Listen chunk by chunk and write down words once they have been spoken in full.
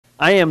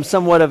I am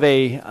somewhat of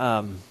a,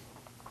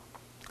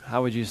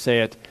 how would you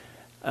say it,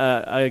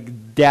 a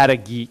data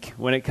geek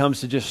when it comes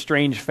to just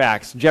strange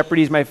facts.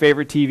 Jeopardy's my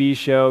favorite TV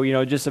show, you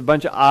know, just a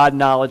bunch of odd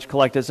knowledge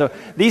collected. So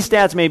these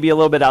stats may be a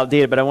little bit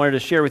outdated, but I wanted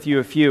to share with you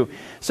a few.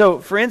 So,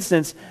 for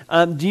instance,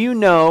 do you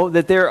know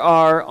that there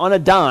are, on a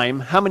dime,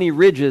 how many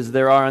ridges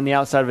there are on the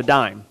outside of a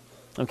dime?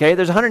 Okay,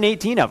 there's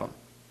 118 of them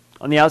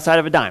on the outside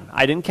of a dime.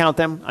 I didn't count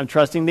them. I'm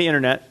trusting the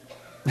internet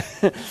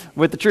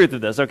with the truth of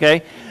this,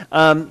 okay?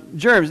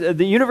 Germs,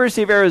 the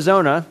University of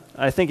Arizona,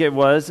 I think it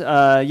was,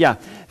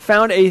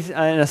 found in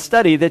a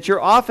study that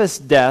your office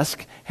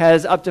desk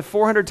has up to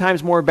 400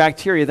 times more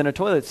bacteria than a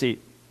toilet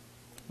seat,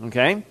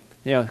 okay?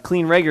 You know,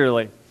 clean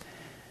regularly.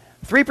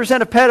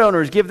 3% of pet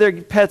owners give their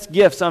pets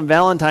gifts on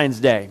Valentine's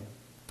Day.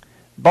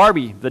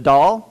 Barbie, the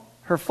doll,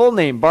 her full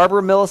name,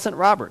 Barbara Millicent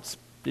Roberts.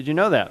 Did you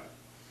know that?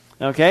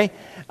 Okay?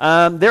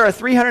 There are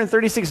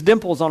 336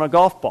 dimples on a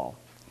golf ball.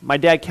 My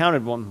dad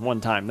counted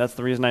one time. That's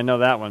the reason I know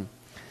that one.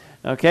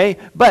 Okay?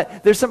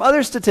 But there's some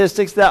other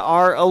statistics that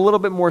are a little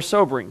bit more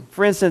sobering.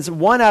 For instance,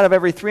 1 out of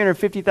every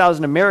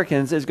 350,000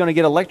 Americans is going to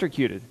get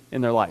electrocuted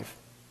in their life.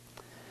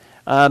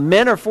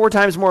 Men are 4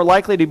 times more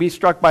likely to be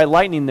struck by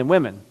lightning than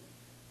women.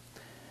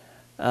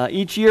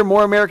 Each year,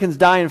 more Americans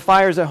die in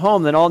fires at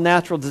home than all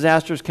natural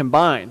disasters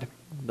combined.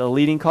 The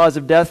leading cause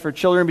of death for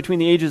children between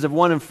the ages of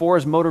 1 and 4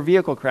 is motor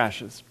vehicle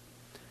crashes.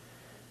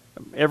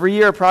 Every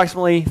year,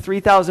 approximately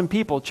 3,000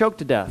 people choke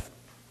to death.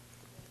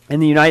 In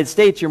the United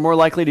States, you're more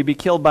likely to be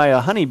killed by a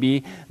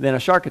honeybee than a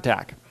shark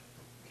attack.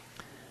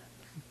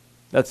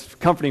 That's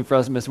comforting for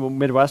us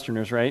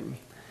Midwesterners, right?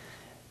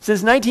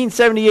 Since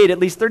 1978, at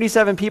least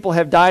 37 people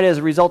have died as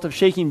a result of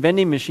shaking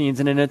vending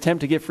machines in an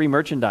attempt to get free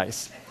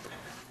merchandise.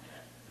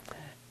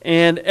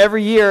 And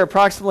every year,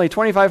 approximately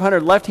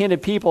 2,500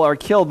 left-handed people are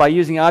killed by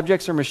using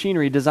objects or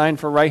machinery designed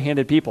for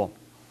right-handed people.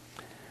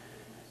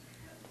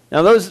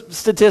 Now, those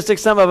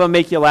statistics, some of them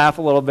make you laugh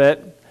a little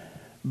bit,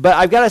 but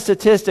I've got a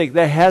statistic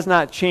that has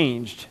not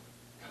changed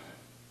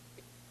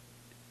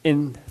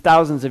in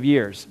thousands of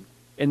years,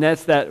 and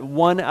that's that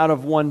 1 out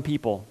of 1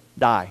 people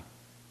die.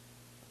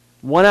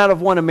 1 out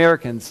of 1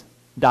 Americans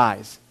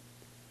dies.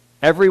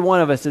 Every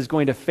one of us is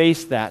going to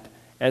face that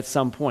at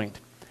some point.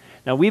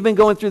 Now, we've been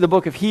going through the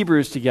book of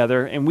Hebrews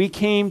together, and we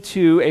came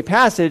to a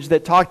passage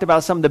that talked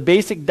about some of the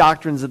basic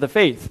doctrines of the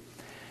faith.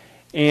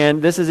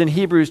 And this is in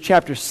Hebrews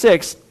chapter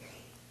 6,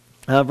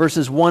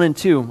 verses 1 and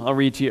 2. I'll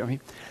read to you.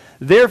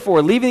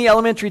 Therefore, leaving the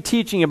elementary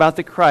teaching about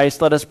the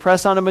Christ, let us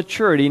press on to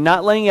maturity,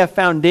 not laying a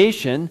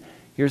foundation,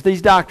 here's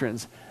these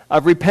doctrines,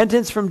 of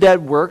repentance from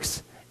dead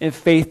works and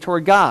faith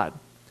toward God.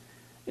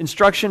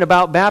 Instruction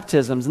about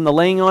baptisms and the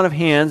laying on of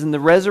hands and the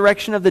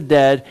resurrection of the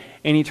dead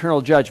and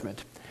eternal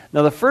judgment.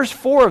 Now, the first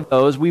 4 of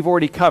those we've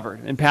already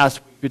covered in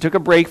past. We took a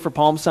break for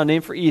Palm Sunday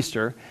and for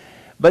Easter.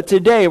 But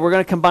today, we're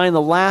going to combine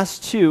the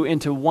last 2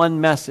 into one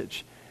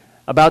message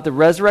about the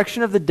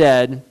resurrection of the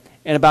dead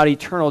and about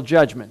eternal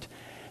judgment.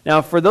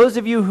 Now, for those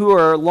of you who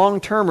are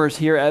long-termers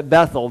here at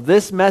Bethel,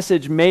 this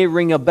message may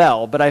ring a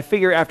bell, but I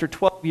figure after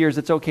 12 years,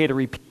 it's okay to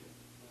repeat.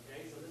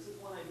 Okay, so this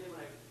is one I did when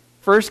I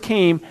first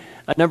came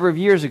a number of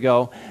years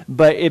ago,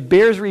 but it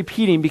bears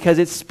repeating because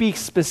it speaks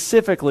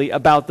specifically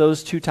about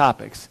those 2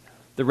 topics,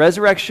 the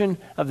resurrection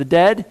of the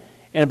dead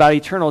and about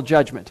eternal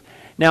judgment.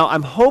 Now,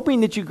 I'm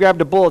hoping that you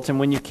grabbed a bulletin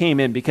when you came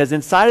in, because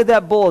inside of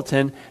that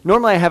bulletin,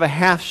 normally I have a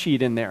half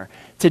sheet in there.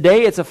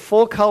 Today, it's a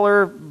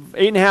full-color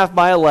 8.5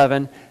 by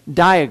 11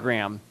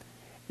 diagram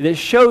that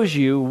shows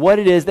you what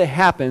it is that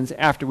happens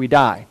after we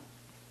die.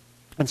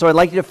 And so I'd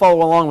like you to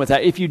follow along with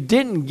that. If you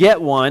didn't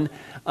get one,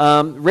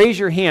 raise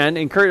your hand.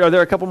 Are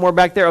there a couple more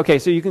back there? Okay,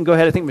 so you can go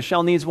ahead. I think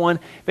Michelle needs one.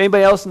 If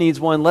anybody else needs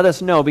one, let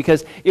us know,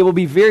 because it will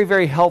be very,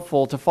 very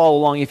helpful to follow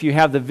along if you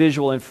have the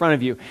visual in front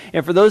of you.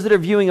 And for those that are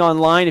viewing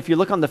online, if you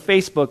look on the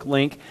Facebook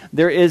link,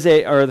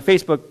 or the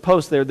Facebook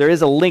post there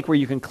is a link where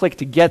you can click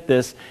to get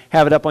this,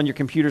 have it up on your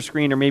computer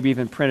screen, or maybe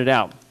even print it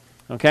out.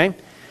 Okay?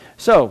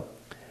 So,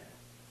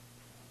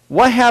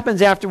 what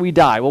happens after we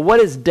die? Well, what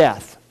is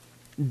death?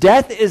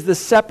 Death is the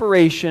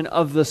separation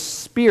of the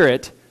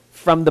spirit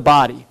from the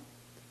body.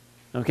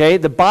 Okay,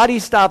 the body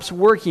stops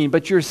working,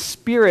 but your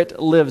spirit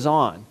lives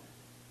on.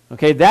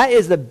 Okay, that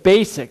is the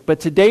basic, but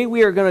today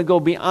we are going to go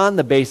beyond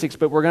the basics,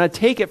 but we're going to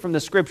take it from the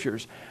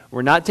scriptures.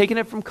 We're not taking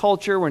it from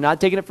culture, we're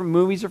not taking it from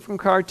movies or from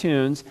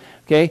cartoons,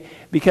 okay,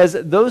 because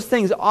those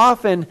things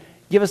often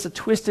give us a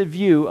twisted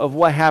view of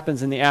what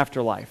happens in the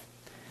afterlife.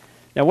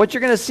 Now, what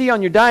you're going to see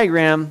on your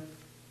diagram,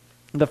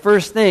 the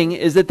first thing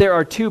is that there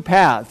are 2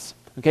 paths.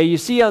 Okay, you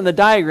see on the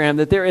diagram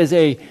that there is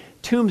a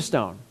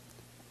tombstone.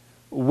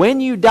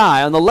 When you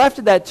die, on the left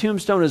of that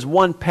tombstone is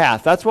one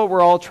path. That's what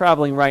we're all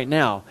traveling right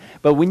now.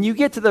 But when you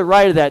get to the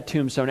right of that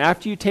tombstone,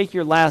 after you take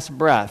your last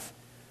breath,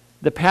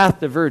 the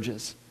path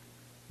diverges.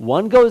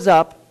 One goes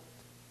up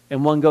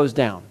and one goes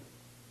down.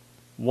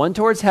 One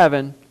towards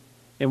heaven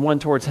and one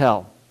towards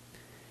hell.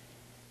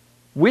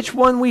 Which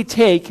one we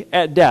take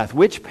at death,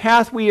 which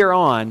path we are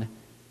on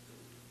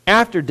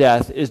after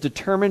death, is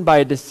determined by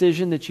a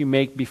decision that you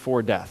make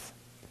before death.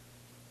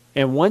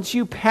 And once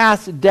you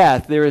pass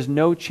death, there is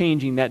no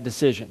changing that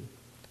decision.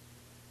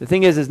 The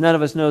thing is none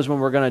of us knows when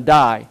we're going to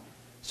die.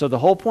 So the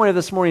whole point of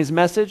this morning's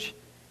message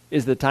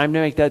is the time to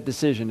make that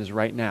decision is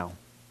right now.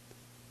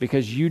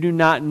 Because you do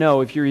not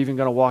know if you're even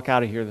going to walk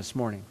out of here this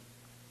morning.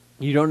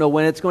 You don't know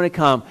when it's going to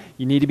come.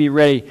 You need to be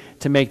ready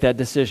to make that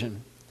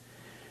decision.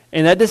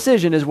 And that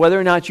decision is whether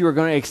or not you are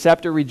going to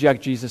accept or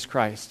reject Jesus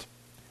Christ.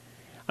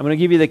 I'm going to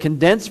give you the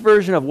condensed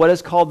version of what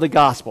is called the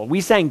gospel.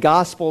 We sang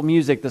gospel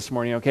music this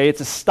morning, okay?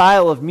 It's a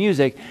style of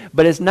music,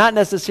 but it's not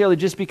necessarily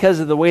just because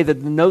of the way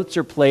that the notes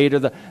are played or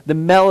the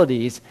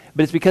melodies,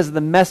 but it's because of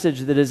the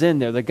message that is in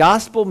there. The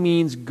gospel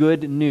means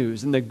good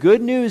news, and the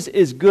good news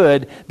is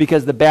good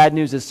because the bad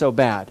news is so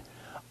bad.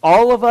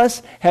 All of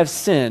us have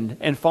sinned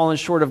and fallen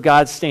short of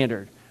God's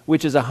standard,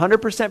 which is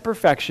 100%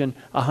 perfection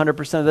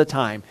 100% of the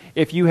time.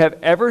 If you have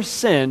ever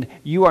sinned,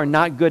 you are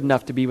not good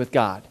enough to be with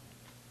God.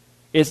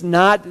 It's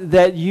not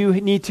that you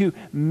need to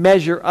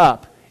measure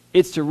up.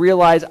 It's to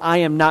realize I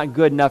am not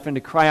good enough and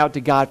to cry out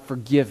to God,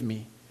 forgive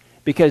me.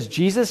 Because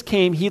Jesus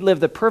came, he lived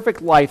the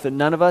perfect life that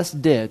none of us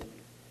did,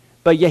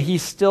 but yet he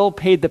still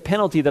paid the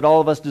penalty that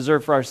all of us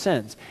deserve for our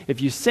sins. If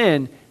you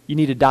sin, you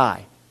need to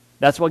die.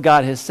 That's what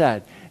God has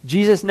said.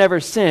 Jesus never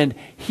sinned.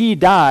 He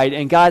died,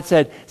 and God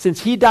said,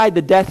 since he died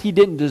the death he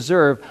didn't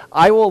deserve,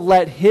 I will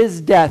let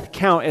his death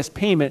count as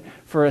payment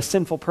for a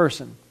sinful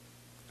person.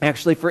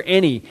 Actually, for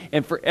any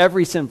and for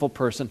every sinful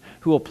person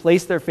who will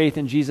place their faith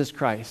in Jesus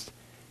Christ.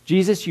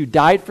 Jesus, you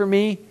died for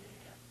me.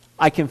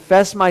 I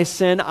confess my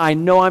sin. I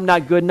know I'm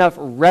not good enough.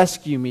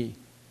 Rescue me.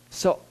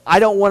 So I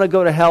don't want to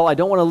go to hell. I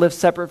don't want to live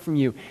separate from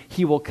you.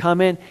 He will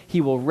come in.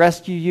 He will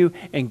rescue you.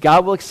 And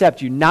God will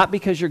accept you, not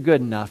because you're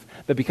good enough,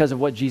 but because of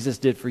what Jesus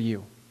did for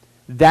you.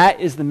 That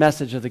is the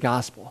message of the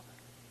gospel.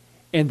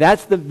 And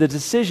that's the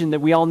decision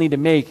that we all need to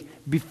make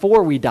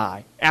before we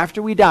die.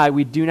 After we die,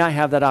 we do not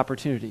have that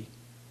opportunity.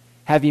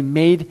 Have you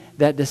made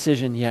that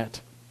decision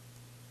yet?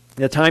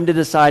 The time to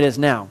decide is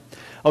now.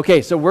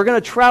 Okay, so we're going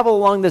to travel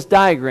along this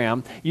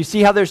diagram. You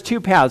see how there's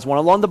two paths, one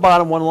along the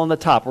bottom, one along the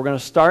top. We're going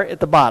to start at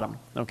the bottom,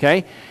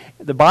 okay?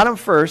 The bottom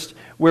first,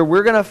 where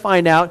we're going to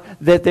find out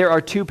that there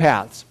are two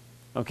paths,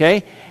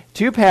 okay?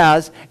 Two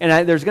paths,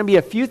 and there's going to be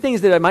a few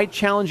things that might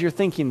challenge your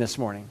thinking this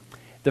morning.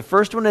 The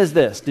first one is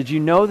this. Did you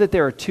know that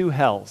there are two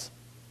hells?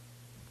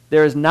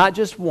 There is not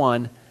just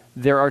one,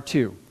 there are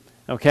two,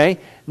 okay?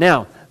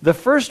 Now, the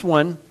first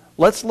one,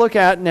 let's look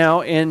at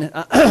now in,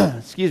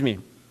 excuse me,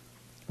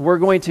 we're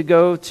going to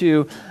go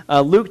to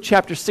Luke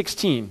chapter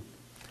 16.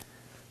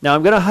 Now,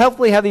 I'm going to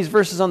hopefully have these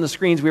verses on the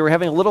screens. We were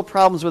having a little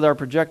problems with our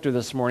projector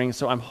this morning,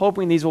 so I'm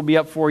hoping these will be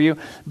up for you,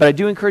 but I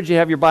do encourage you to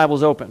have your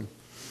Bibles open.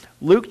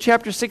 Luke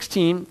chapter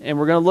 16, and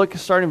we're going to look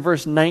start in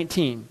verse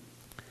 19.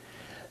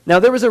 Now,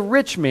 there was a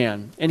rich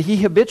man, and he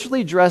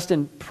habitually dressed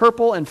in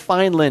purple and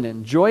fine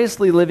linen,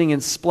 joyously living in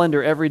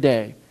splendor every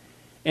day.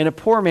 And a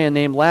poor man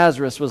named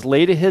Lazarus was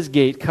laid at his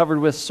gate, covered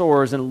with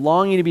sores, and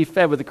longing to be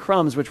fed with the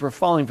crumbs which were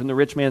falling from the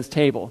rich man's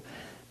table.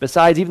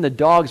 Besides, even the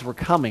dogs were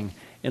coming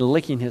and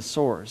licking his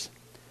sores.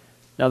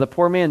 Now the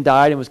poor man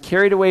died and was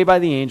carried away by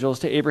the angels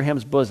to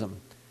Abraham's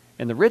bosom.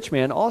 And the rich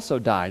man also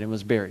died and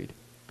was buried.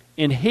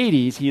 In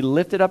Hades he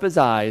lifted up his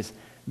eyes,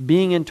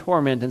 being in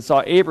torment, and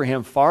saw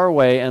Abraham far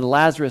away and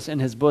Lazarus in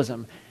his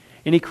bosom.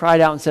 And he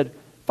cried out and said,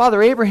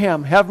 Father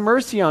Abraham, have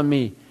mercy on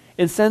me,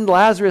 and send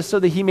Lazarus so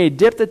that he may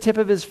dip the tip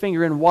of his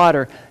finger in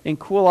water and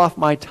cool off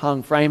my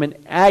tongue, for I am in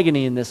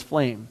agony in this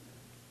flame.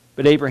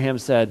 But Abraham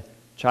said,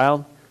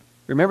 Child,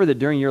 remember that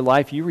during your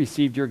life you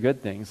received your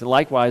good things, and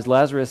likewise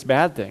Lazarus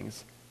bad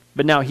things.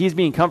 But now he's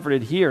being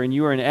comforted here, and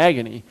you are in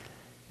agony.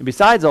 And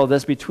besides all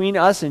this, between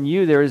us and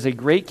you there is a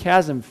great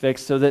chasm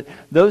fixed, so that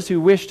those who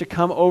wish to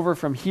come over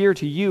from here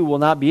to you will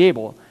not be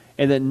able,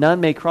 and that none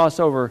may cross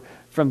over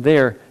from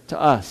there to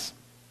us.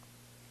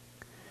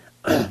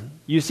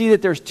 You see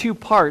that there's two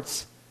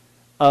parts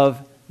of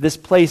this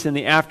place in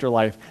the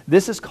afterlife.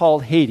 This is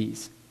called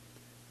Hades.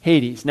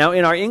 Hades. Now,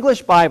 in our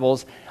English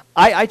Bibles,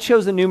 I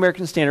chose the New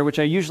American Standard, which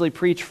I usually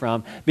preach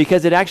from,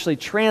 because it actually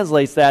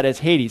translates that as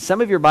Hades.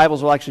 Some of your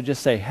Bibles will actually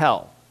just say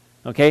hell.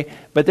 Okay?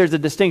 But there's a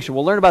distinction.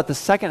 We'll learn about the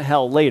second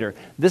hell later.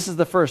 This is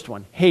the first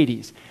one,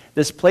 Hades.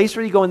 This place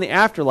where you go in the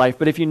afterlife.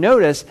 But if you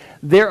notice,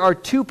 there are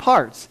two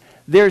parts.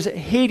 There's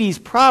Hades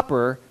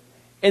proper,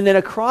 and then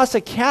across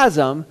a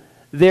chasm,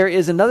 there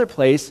is another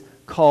place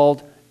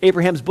called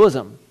Abraham's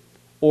bosom,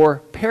 or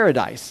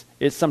paradise,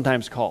 it's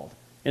sometimes called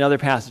in other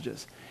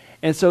passages.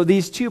 And so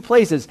these two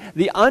places,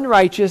 the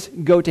unrighteous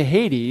go to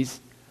Hades,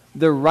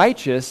 the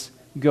righteous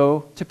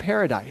go to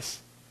paradise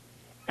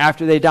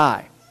after they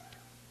die.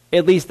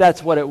 At least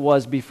that's what it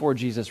was before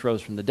Jesus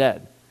rose from the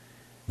dead.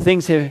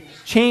 Things have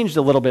changed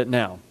a little bit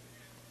now.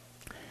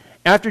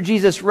 After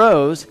Jesus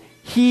rose,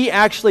 he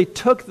actually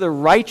took the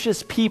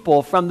righteous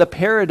people from the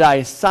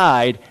paradise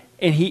side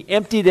and he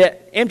emptied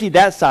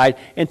that side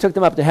and took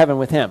them up to heaven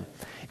with him.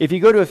 If you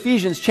go to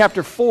Ephesians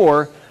chapter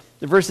 4,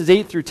 verses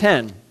 8 through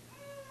 10,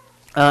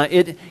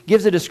 it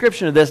gives a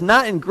description of this,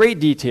 not in great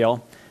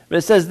detail, but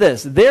it says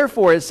this.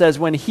 Therefore, it says,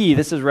 when he,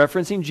 this is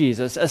referencing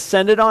Jesus,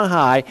 ascended on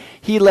high,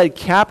 he led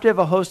captive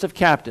a host of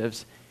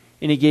captives,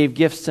 and he gave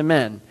gifts to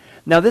men.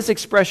 Now this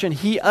expression,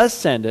 he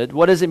ascended,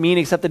 what does it mean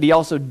except that he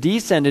also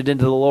descended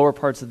into the lower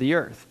parts of the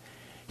earth?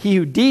 He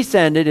who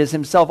descended is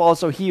himself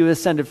also he who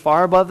ascended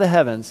far above the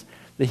heavens,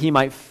 that he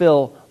might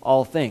fill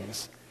all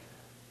things.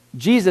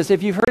 Jesus,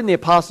 if you've heard in the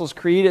Apostles'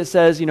 Creed, it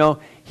says,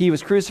 he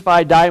was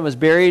crucified, died, and was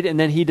buried, and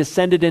then he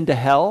descended into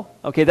hell.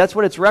 Okay, that's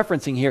what it's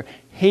referencing here.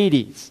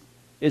 Hades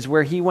is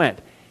where he went.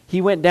 He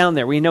went down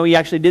there. We know he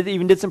actually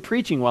even did some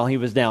preaching while he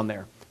was down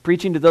there,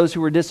 preaching to those who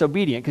were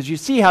disobedient. Because you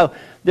see how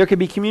there could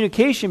be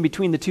communication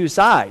between the two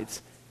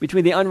sides,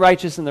 between the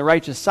unrighteous and the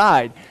righteous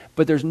side,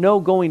 but there's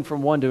no going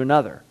from one to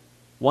another.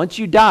 Once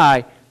you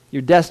die,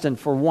 you're destined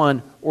for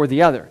one or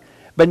the other.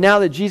 But now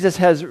that Jesus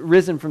has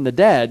risen from the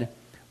dead,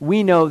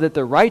 we know that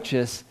the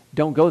righteous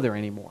don't go there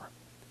anymore.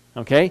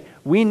 Okay?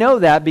 We know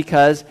that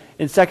because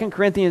in 2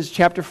 Corinthians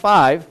chapter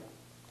 5,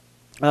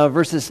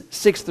 verses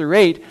 6 through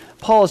 8,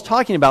 Paul is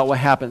talking about what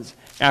happens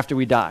after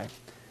we die.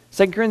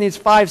 2 Corinthians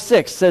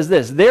 5:6 says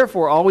this,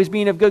 "Therefore, always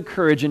being of good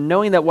courage, and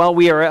knowing that while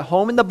we are at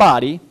home in the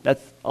body,"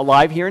 that's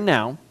alive here and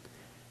now,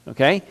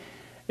 okay,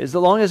 as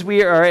long as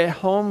we are at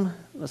home,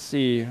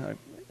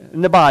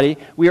 in the body,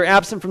 we are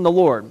absent from the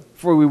Lord,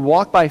 for we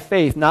walk by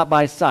faith, not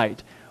by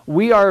sight.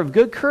 We are of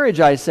good courage,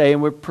 I say,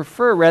 and would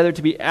prefer rather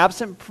to be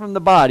absent from the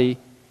body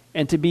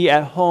and to be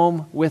at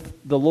home with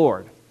the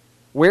Lord.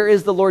 Where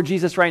is the Lord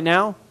Jesus right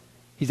now?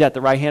 He's at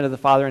the right hand of the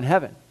Father in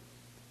heaven.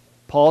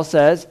 Paul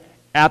says,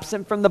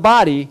 absent from the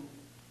body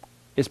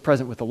is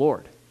present with the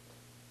Lord.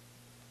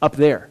 Up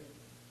there.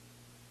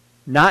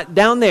 Not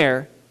down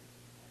there.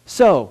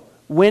 So,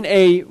 when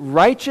a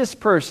righteous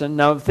person,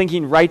 now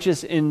thinking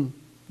righteous in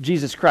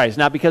Jesus Christ,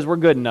 not because we're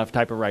good enough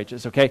type of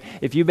righteous, okay?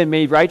 If you've been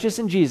made righteous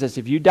in Jesus,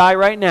 if you die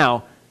right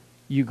now,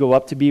 you go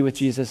up to be with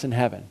Jesus in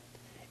heaven.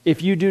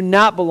 If you do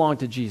not belong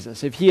to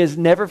Jesus, if he has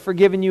never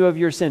forgiven you of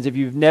your sins, if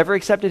you've never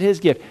accepted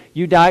his gift,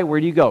 you die, where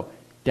do you go?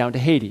 Down to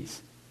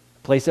Hades,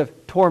 a place of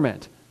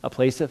torment, a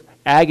place of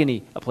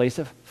agony, a place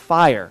of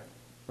fire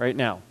right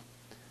now.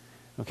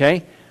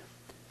 Okay?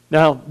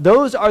 Now,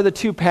 those are the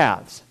two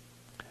paths.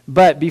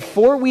 But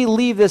before we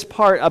leave this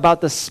part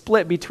about the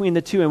split between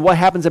the two and what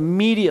happens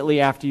immediately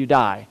after you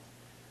die,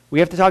 we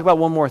have to talk about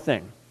one more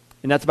thing,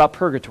 and that's about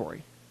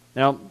purgatory.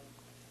 Now,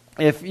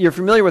 if you're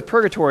familiar with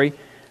purgatory,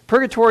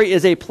 purgatory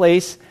is a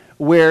place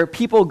where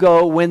people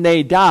go when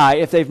they die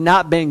if they've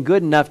not been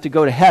good enough to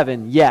go to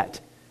heaven yet.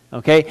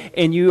 Okay?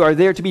 And you are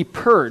there to be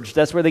purged.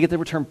 That's where they get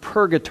the term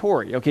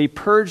purgatory. Okay?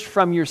 Purged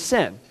from your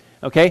sin.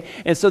 Okay?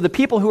 And so the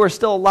people who are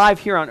still alive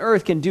here on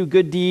earth can do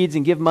good deeds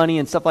and give money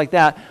and stuff like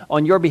that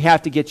on your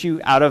behalf to get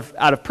you out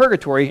of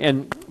purgatory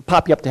and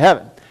pop you up to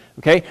heaven.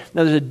 Okay?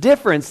 Now there's a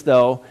difference,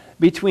 though,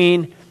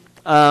 between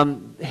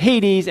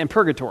Hades and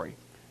purgatory.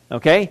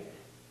 Okay?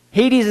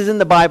 Hades is in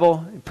the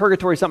Bible.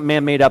 Purgatory is something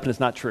man made up and it's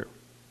not true.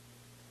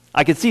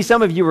 I could see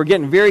some of you were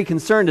getting very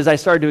concerned as I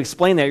started to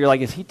explain that. You're like,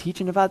 is he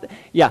teaching about that?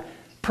 Yeah.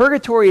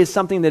 Purgatory is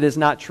something that is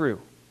not true.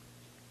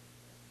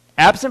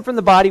 Absent from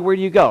the body, where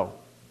do you go?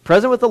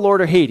 Present with the Lord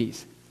or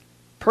Hades.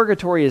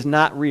 Purgatory is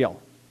not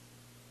real.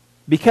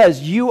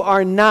 Because you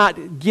are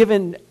not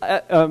given,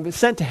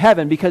 sent to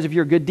heaven because of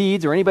your good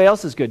deeds or anybody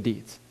else's good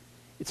deeds.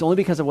 It's only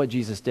because of what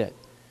Jesus did.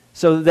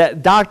 So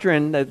that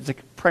doctrine, that's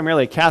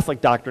primarily a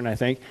Catholic doctrine, I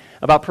think,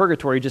 about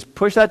purgatory, just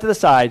push that to the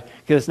side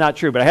because it's not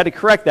true. But I had to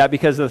correct that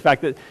because of the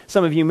fact that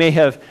some of you may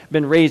have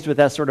been raised with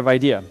that sort of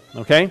idea.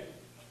 Okay?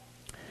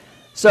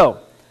 So,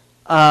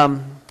 now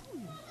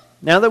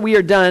that we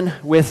are done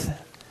with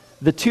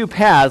the two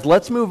paths,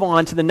 let's move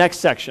on to the next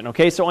section.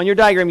 Okay? So on your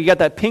diagram, you got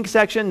that pink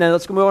section. Then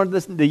let's move on to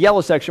the yellow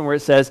section where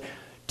it says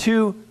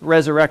two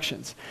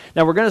resurrections.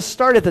 Now we're going to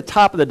start at the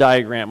top of the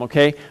diagram,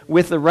 okay,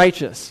 with the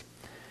righteous.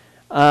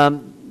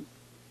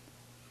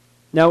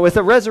 Now, with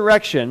a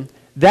resurrection,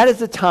 that is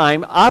the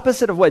time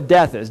opposite of what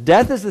death is.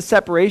 Death is the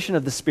separation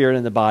of the spirit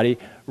and the body.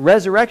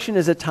 Resurrection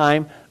is a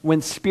time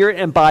when spirit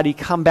and body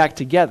come back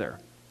together.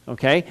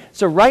 Okay?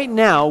 So right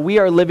now, we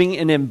are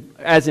living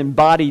as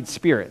embodied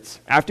spirits.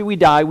 After we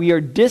die, we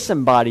are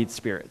disembodied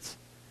spirits.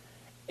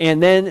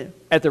 And then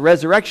at the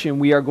resurrection,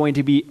 we are going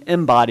to be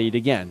embodied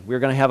again. We're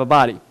going to have a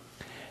body.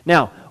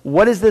 Now,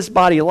 what is this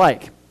body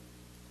like?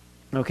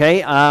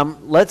 Okay,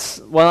 I'm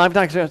not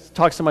going to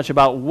talk so much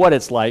about what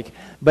it's like,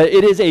 but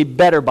it is a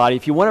better body.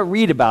 If you want to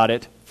read about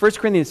it, 1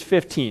 Corinthians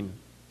 15,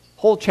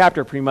 whole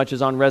chapter pretty much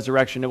is on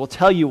resurrection. It will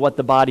tell you what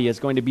the body is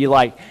going to be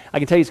like. I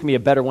can tell you it's going to be a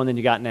better one than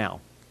you got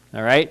now.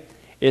 All right?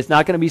 It's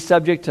not going to be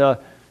subject to,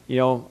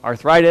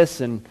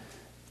 arthritis and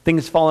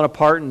things falling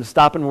apart and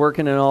stopping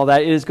working and all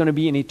that. It is going to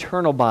be an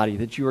eternal body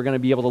that you are going to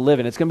be able to live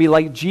in. It's going to be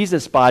like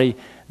Jesus' body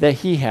that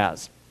he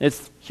has.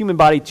 It's human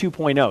body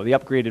 2.0, the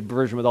upgraded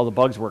version with all the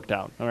bugs worked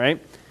out, all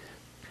right?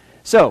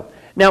 So,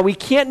 now we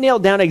can't nail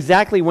down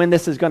exactly when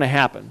this is going to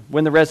happen,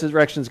 when the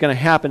resurrection is going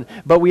to happen,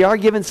 but we are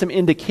given some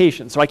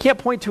indications. So I can't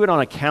point to it on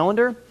a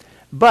calendar,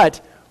 but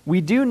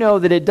we do know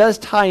that it does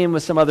tie in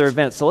with some other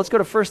events. So let's go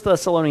to 1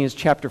 Thessalonians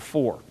chapter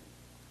 4.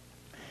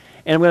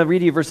 And I'm going to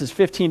read you verses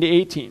 15 to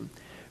 18.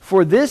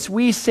 For this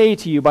we say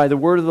to you by the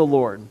word of the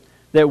Lord,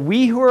 that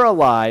we who are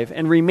alive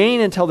and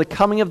remain until the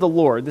coming of the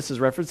Lord, this is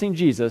referencing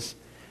Jesus,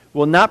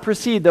 will not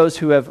precede those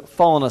who have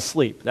fallen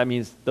asleep. That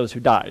means those who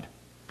died.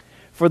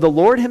 For the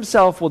Lord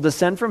himself will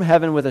descend from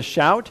heaven with a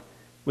shout,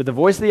 with the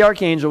voice of the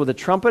archangel, with the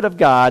trumpet of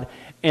God,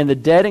 and the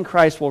dead in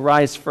Christ will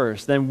rise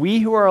first. Then we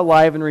who are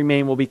alive and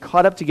remain will be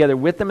caught up together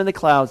with them in the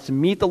clouds to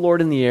meet the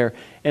Lord in the air,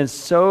 and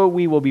so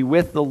we will be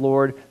with the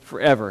Lord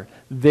forever.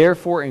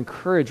 Therefore,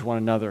 encourage one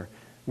another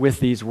with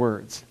these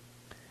words.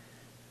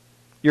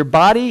 Your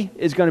body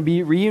is going to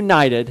be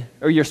reunited,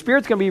 or your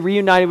spirit's going to be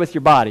reunited with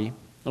your body,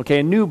 okay,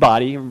 a new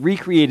body, a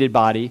recreated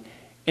body,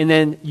 and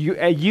then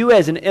you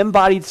as an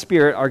embodied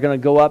spirit are going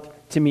to go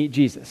up to meet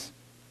Jesus.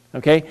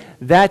 Okay?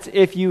 That's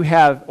if you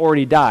have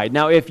already died.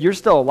 Now, if you're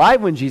still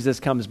alive when Jesus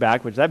comes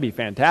back, which that'd be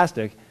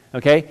fantastic,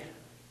 okay?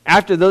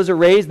 After those are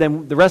raised,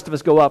 then the rest of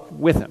us go up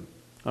with him,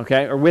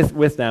 okay? Or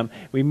with them.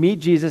 We meet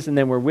Jesus, and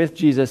then we're with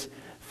Jesus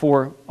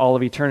for all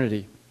of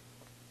eternity.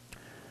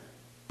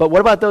 But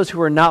what about those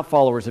who are not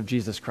followers of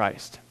Jesus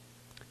Christ?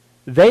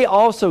 They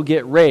also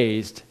get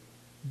raised,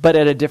 but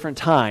at a different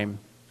time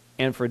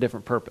and for a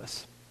different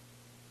purpose.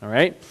 All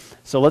right?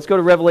 So let's go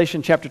to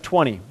Revelation chapter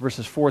 20,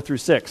 verses 4 through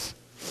 6.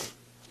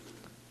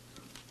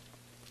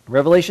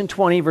 Revelation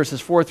 20,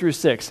 verses 4 through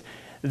 6.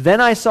 Then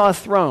I saw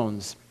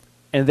thrones,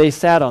 and they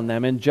sat on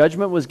them, and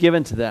judgment was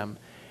given to them.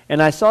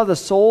 And I saw the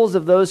souls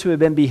of those who had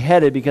been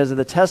beheaded because of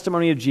the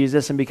testimony of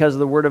Jesus and because of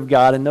the word of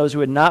God, and those who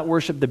had not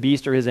worshipped the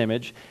beast or his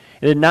image,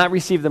 and did not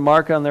receive the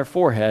mark on their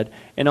forehead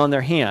and on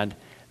their hand.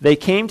 They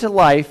came to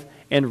life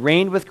and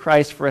reigned with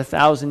Christ for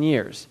 1,000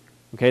 years.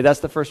 Okay, that's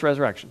the first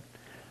resurrection.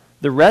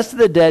 The rest of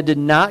the dead did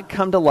not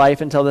come to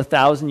life until the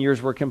 1,000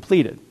 years were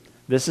completed.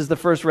 This is the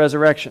first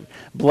resurrection.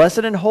 Blessed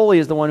and holy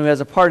is the one who has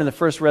a part in the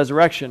first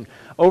resurrection.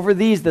 Over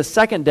these the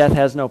second death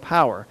has no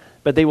power,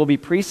 but they will be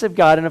priests of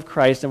God and of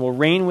Christ and will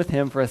reign with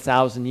him for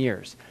 1,000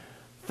 years.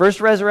 First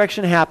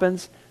resurrection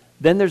happens,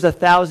 then there's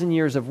 1,000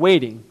 years of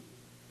waiting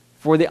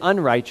for the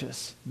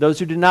unrighteous, those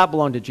who do not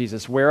belong to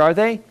Jesus. Where are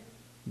they?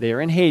 They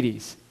are in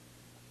Hades.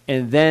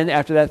 And then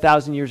after that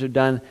 1,000 years are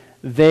done,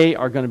 they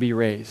are going to be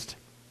raised.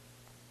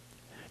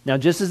 Now,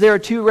 just as there are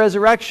two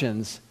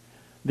resurrections,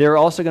 there are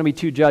also going to be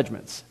two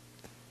judgments.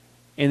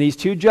 And these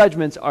two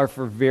judgments are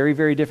for very,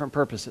 very different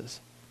purposes.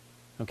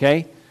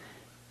 Okay?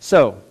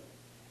 So,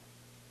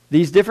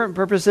 these different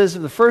purposes,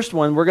 the first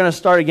one, we're going to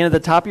start again at the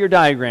top of your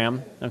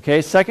diagram.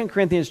 Okay? 2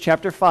 Corinthians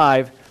chapter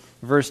 5,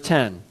 verse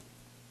 10.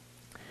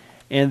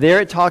 And there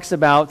it talks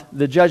about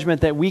the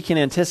judgment that we can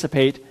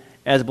anticipate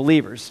as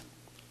believers.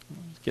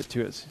 Let's get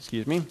to it,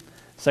 excuse me.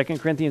 2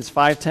 Corinthians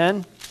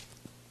 5:10.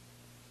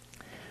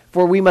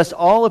 For we must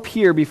all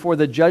appear before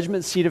the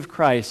judgment seat of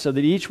Christ, so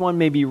that each one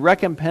may be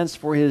recompensed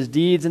for his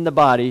deeds in the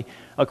body,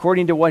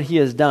 according to what he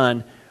has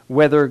done,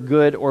 whether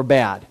good or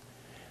bad.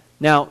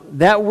 Now,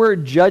 that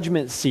word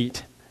judgment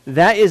seat,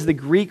 that is the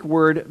Greek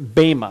word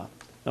bema.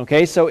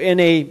 Okay, so in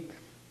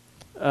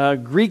a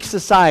Greek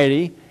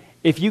society,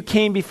 if you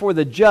came before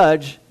the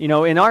judge, you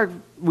know,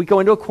 we go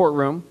into a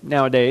courtroom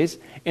nowadays,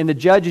 and the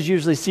judge is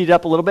usually seated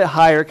up a little bit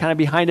higher, kind of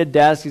behind a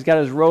desk. He's got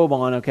his robe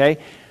on, okay?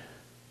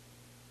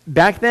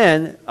 Back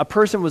then, a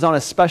person was on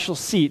a special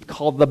seat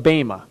called the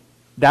bema.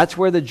 That's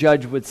where the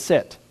judge would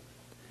sit.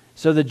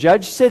 So the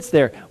judge sits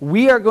there.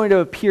 We are going to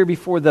appear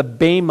before the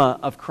bema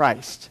of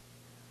Christ,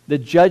 the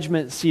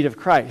judgment seat of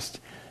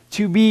Christ,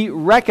 to be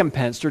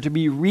recompensed or to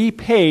be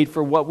repaid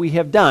for what we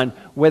have done,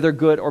 whether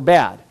good or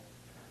bad.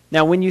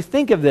 Now, when you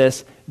think of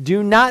this,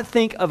 do not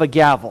think of a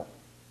gavel,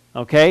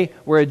 okay,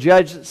 where a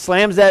judge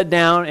slams that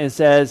down and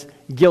says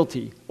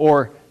guilty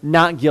or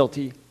not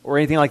guilty or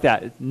anything like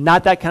that.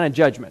 Not that kind of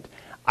judgment.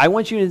 I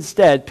want you to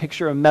instead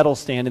picture a medal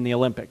stand in the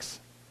Olympics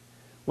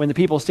when the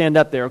people stand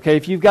up there, okay?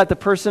 If you've got the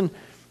person,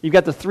 you've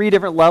got the three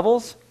different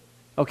levels,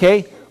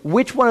 okay?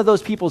 Which one of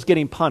those people is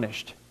getting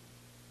punished?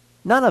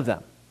 None of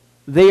them.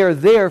 They are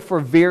there for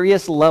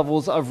various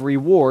levels of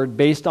reward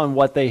based on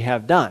what they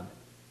have done.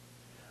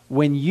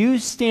 When you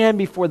stand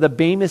before the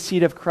bema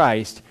seat of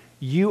Christ,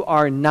 you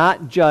are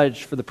not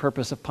judged for the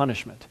purpose of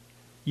punishment.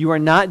 You are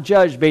not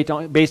judged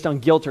based on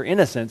guilt or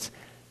innocence,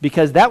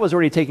 because that was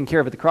already taken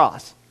care of at the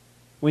cross.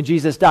 When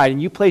Jesus died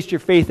and you placed your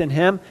faith in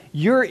him,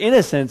 your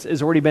innocence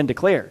has already been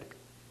declared.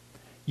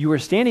 You are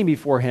standing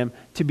before him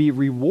to be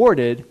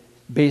rewarded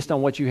based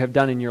on what you have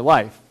done in your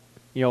life.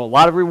 You know, a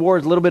lot of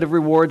rewards, a little bit of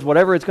rewards,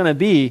 whatever it's going to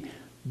be,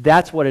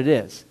 that's what it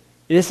is.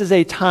 This is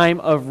a time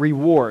of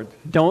reward.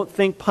 Don't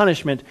think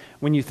punishment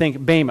when you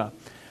think bema.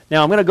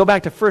 Now, I'm going to go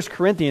back to 1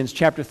 Corinthians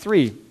chapter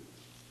 3,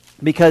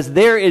 because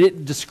there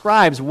it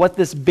describes what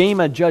this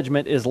bema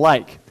judgment is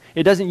like.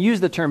 It doesn't use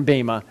the term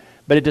bema,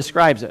 but it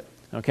describes it.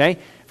 Okay?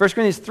 1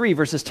 Corinthians 3,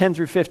 verses 10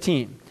 through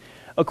 15.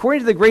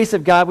 According to the grace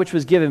of God which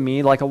was given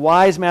me, like a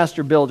wise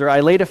master builder, I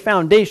laid a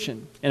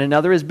foundation, and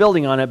another is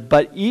building on it,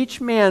 but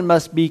each man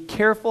must be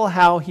careful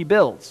how he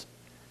builds.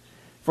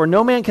 For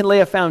no man can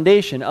lay a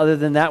foundation other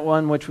than that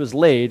one which was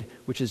laid,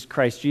 which is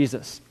Christ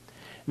Jesus.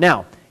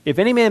 Now, if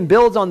any man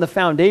builds on the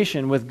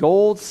foundation with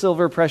gold,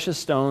 silver, precious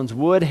stones,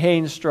 wood, hay,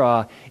 and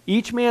straw,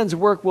 each man's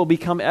work will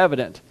become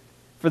evident,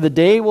 for the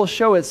day will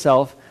show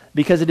itself,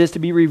 because it is to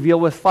be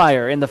revealed with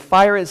fire, and the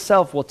fire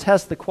itself will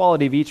test the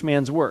quality of each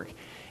man's work.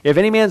 If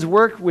any man's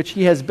work which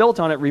he has built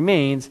on it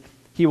remains,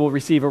 he will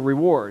receive a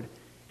reward.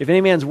 If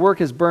any man's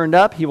work is burned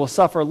up, he will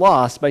suffer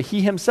loss, but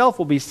he himself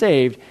will be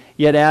saved,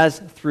 yet as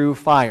through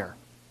fire.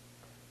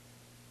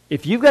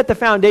 If you've got the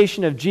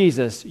foundation of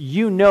Jesus,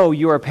 you know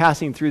you are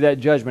passing through that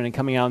judgment and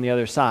coming out on the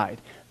other side.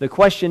 The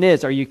question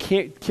is, are you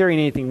carrying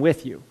anything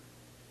with you?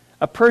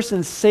 A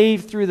person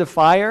saved through the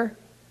fire,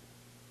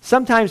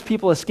 sometimes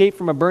people escape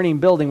from a burning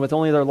building with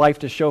only their life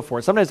to show for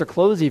it. Sometimes their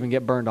clothes even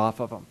get burned off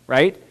of them,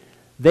 right?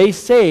 They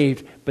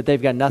saved, but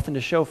they've got nothing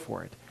to show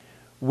for it.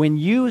 When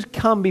you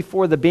come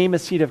before the Bema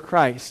seat of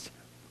Christ,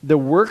 the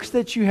works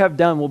that you have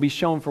done will be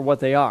shown for what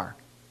they are.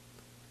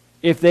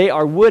 If they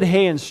are wood,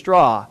 hay, and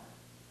straw,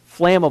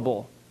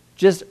 flammable,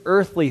 just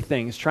earthly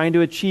things, trying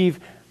to achieve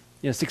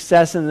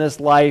success in this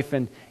life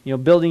and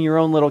building your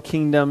own little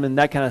kingdom and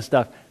that kind of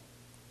stuff,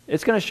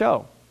 it's going to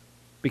show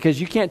because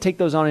you can't take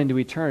those on into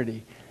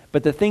eternity.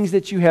 But the things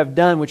that you have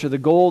done, which are the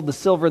gold, the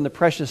silver, and the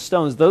precious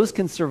stones, those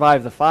can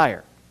survive the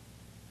fire.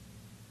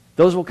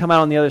 Those will come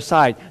out on the other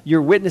side.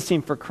 You're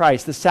witnessing for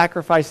Christ, the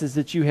sacrifices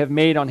that you have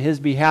made on His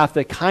behalf,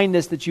 the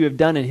kindness that you have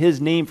done in His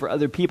name for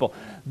other people.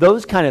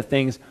 Those kind of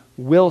things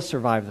will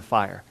survive the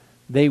fire.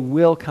 They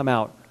will come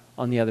out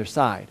on the other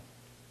side.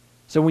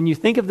 So when you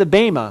think of the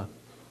Bema,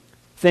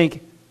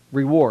 think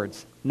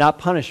rewards, not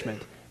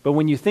punishment. But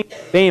when you think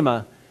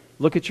Bema,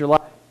 look at your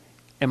life.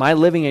 Am I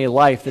living a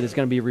life that is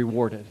going to be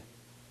rewarded?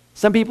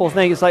 Some people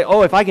think it's like,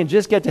 oh, if I can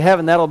just get to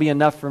heaven, that'll be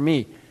enough for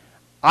me.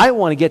 I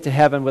want to get to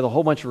heaven with a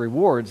whole bunch of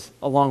rewards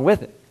along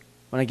with it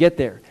when I get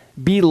there.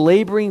 Be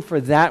laboring for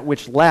that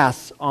which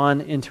lasts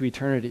on into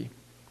eternity.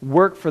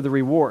 Work for the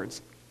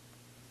rewards.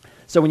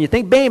 So when you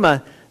think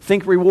Bema,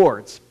 think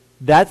rewards.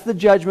 That's the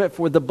judgment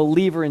for the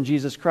believer in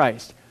Jesus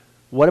Christ.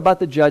 What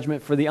about the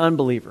judgment for the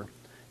unbeliever?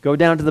 Go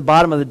down to the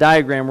bottom of the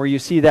diagram where you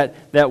see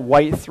that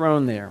white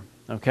throne there.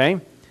 Okay?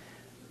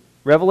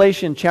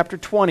 Revelation chapter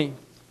 20.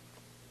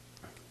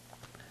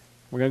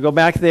 We're going to go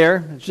back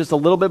there. It's just a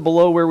little bit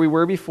below where we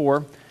were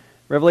before.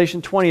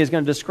 Revelation 20 is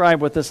going to describe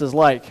what this is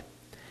like.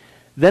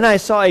 Then I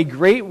saw a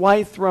great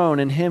white throne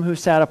and him who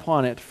sat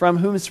upon it, from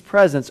whose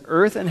presence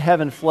earth and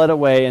heaven fled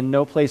away, and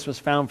no place was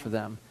found for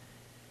them.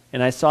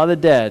 And I saw the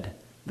dead,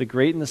 the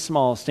great and the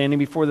small, standing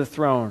before the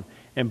throne,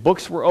 and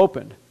books were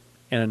opened.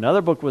 And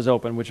another book was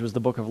opened, which was the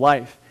book of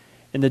life.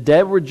 And the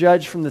dead were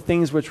judged from the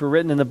things which were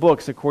written in the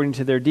books according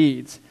to their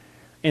deeds.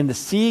 And the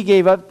sea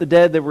gave up the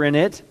dead that were in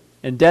it,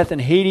 and death and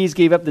Hades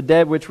gave up the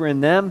dead which were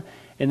in them,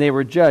 and they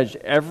were judged,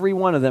 every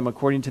one of them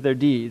according to their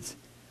deeds.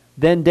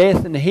 Then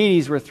death and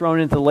Hades were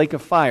thrown into the lake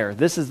of fire.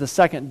 This is the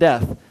second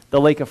death,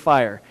 the lake of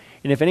fire.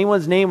 And if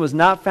anyone's name was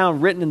not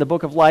found written in the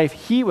book of life,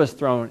 he was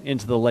thrown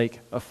into the lake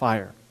of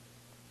fire.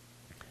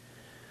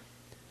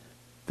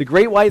 The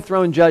great white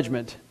throne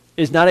judgment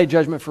is not a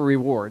judgment for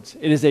rewards.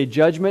 It is a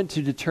judgment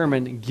to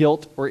determine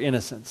guilt or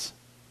innocence.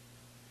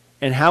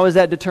 And how is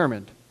that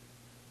determined?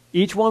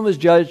 Each one was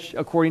judged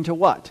according to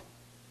what?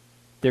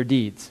 Their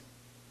deeds.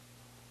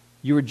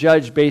 You were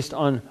judged based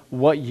on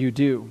what you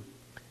do.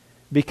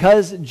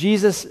 Because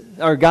Jesus,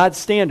 or God's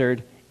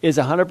standard, is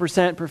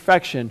 100%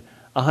 perfection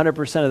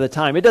 100% of the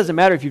time. It doesn't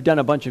matter if you've done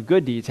a bunch of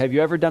good deeds. Have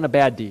you ever done a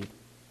bad deed?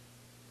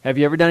 Have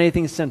you ever done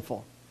anything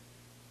sinful?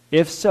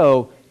 If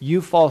so,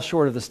 you fall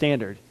short of the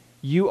standard.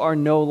 You are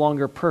no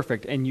longer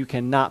perfect, and you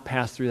cannot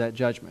pass through that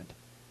judgment.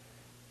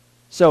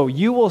 So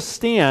you will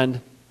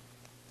stand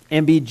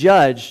and be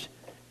judged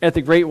at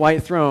the great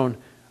white throne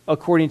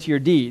according to your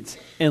deeds,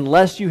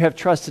 unless you have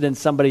trusted in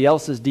somebody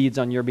else's deeds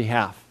on your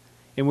behalf,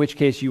 in which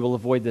case you will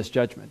avoid this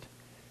judgment.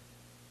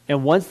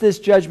 And once this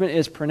judgment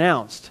is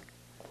pronounced,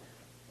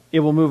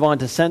 it will move on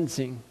to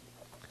sentencing.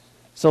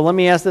 So let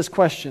me ask this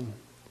question.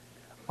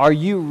 Are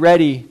you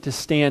ready to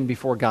stand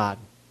before God?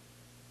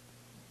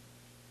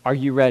 Are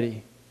you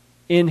ready?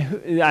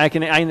 I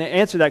can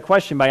answer that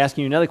question by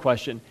asking you another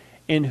question.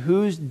 In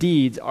whose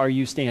deeds are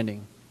you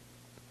standing?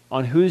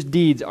 On whose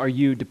deeds are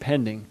you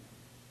depending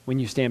when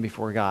you stand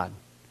before God?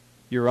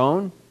 Your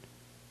own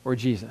or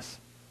Jesus?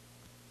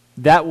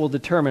 That will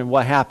determine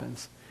what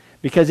happens.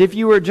 Because if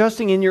you were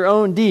trusting in your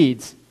own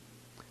deeds,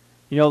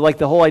 like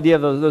the whole idea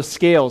of those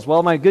scales,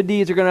 well, my good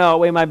deeds are going to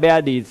outweigh my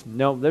bad deeds.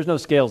 No, there's no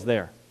scales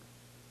there.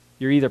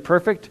 You're either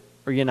perfect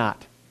or you're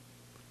not.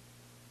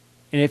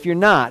 And if you're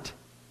not,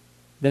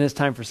 then it's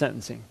time for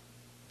sentencing.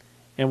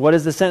 And what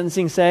does the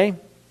sentencing say?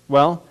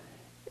 Well,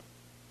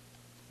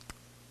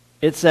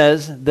 it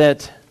says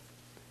that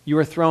you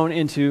are thrown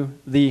into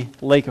the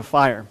lake of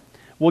fire.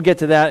 We'll get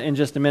to that in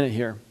just a minute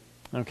here.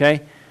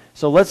 Okay?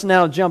 So let's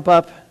now jump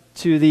up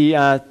to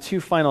the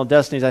two final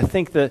destinies. I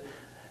think that,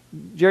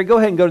 Jerry, go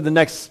ahead and go to the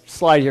next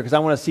slide here because I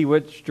want to see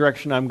which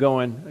direction I'm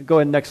going. Go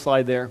ahead, next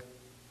slide there. Can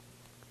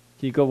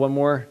you go one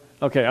more?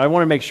 Okay, I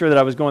want to make sure that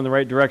I was going the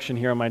right direction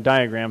here on my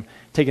diagram,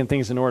 taking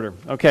things in order.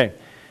 Okay.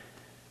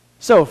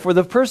 So, for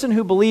the person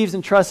who believes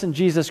and trusts in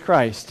Jesus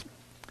Christ,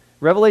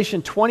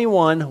 Revelation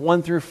 21,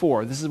 1 through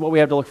 4, this is what we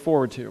have to look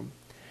forward to.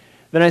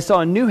 Then I saw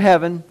a new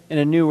heaven and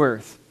a new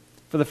earth.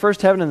 For the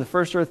first heaven and the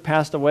first earth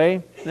passed away,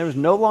 and there was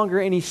no longer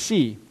any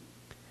sea.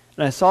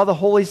 And I saw the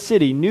holy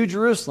city, New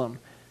Jerusalem,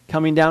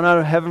 coming down out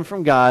of heaven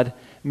from God,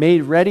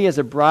 made ready as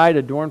a bride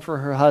adorned for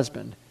her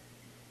husband.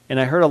 And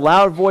I heard a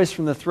loud voice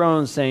from the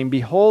throne saying,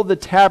 Behold, the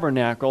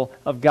tabernacle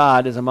of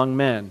God is among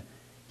men.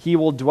 He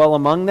will dwell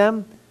among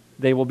them.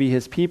 They will be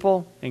his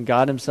people, and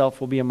God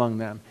himself will be among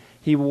them.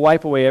 He will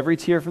wipe away every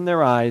tear from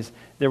their eyes.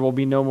 There will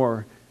be no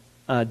more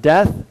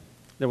death.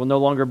 There will no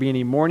longer be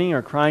any mourning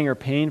or crying or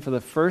pain, for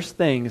the first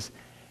things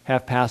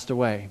have passed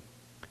away.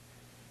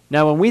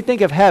 Now, when we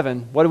think of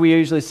heaven, what do we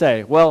usually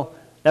say? Well,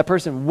 that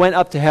person went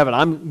up to heaven.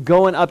 I'm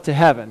going up to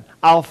heaven.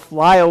 I'll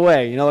fly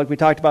away, like we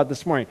talked about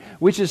this morning,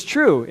 which is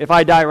true if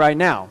I die right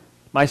now.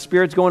 My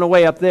spirit's going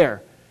away up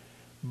there.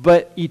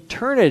 But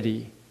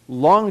eternity,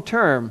 long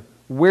term,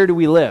 where do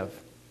we live?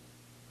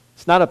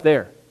 It's not up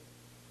there.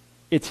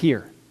 It's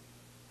here.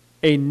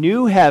 A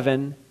new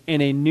heaven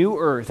and a new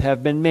earth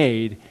have been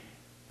made.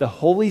 The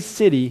holy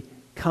city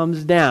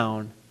comes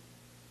down.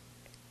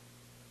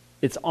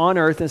 It's on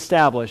earth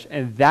established,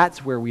 and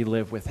that's where we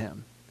live with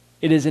him.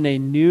 It is in a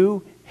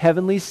new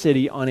heavenly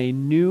city on a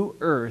new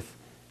earth.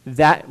 I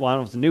don't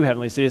know if it's a new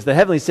heavenly city. It's the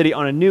heavenly city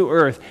on a new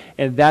earth,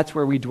 and that's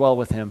where we dwell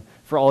with him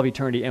for all of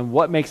eternity. And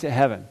what makes it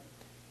heaven?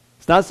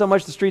 It's not so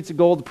much the streets of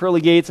gold, the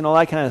pearly gates, and all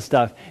that kind of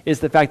stuff. It's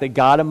the fact that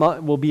God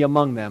will be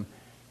among them.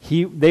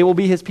 They will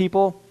be his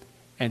people,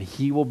 and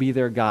he will be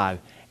their God.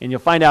 And you'll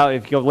find out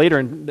if you go later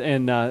in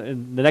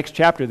the next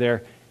chapter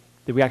there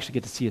that we actually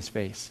get to see his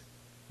face.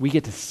 We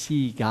get to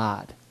see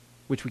God,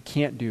 which we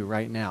can't do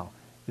right now.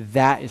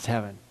 That is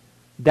heaven.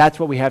 That's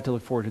what we have to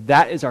look forward to.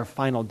 That is our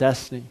final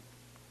destiny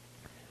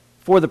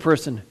for the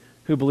person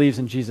who believes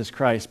in Jesus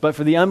Christ. But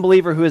for the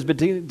unbeliever who has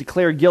been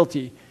declared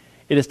guilty,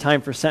 it is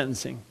time for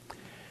sentencing.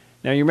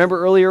 Now, you remember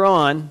earlier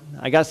on,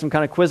 I got some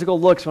kind of quizzical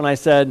looks when I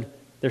said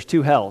there's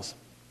two hells.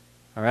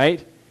 All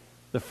right?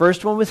 The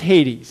first one was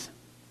Hades.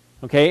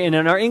 Okay? And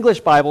in our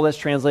English Bible, that's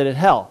translated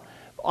hell.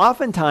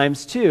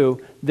 Oftentimes,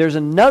 too, there's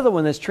another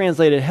one that's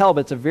translated hell,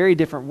 but it's a very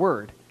different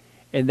word.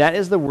 And that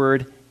is the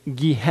word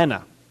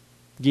Gehenna.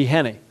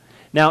 Gehenna.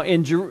 Now,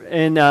 in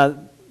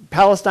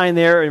Palestine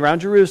there, around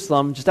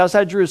Jerusalem, just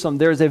outside Jerusalem,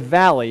 there's a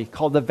valley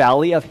called the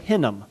Valley of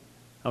Hinnom.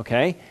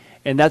 Okay?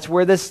 And that's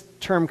where this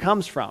term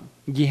comes from,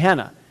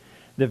 Gehenna.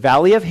 The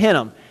Valley of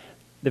Hinnom.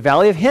 The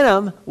Valley of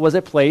Hinnom was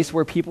a place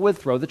where people would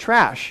throw the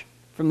trash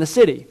from the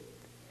city.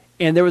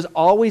 And there was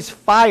always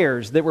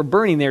fires that were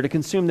burning there to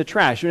consume the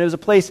trash. And it was a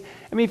place,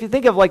 if you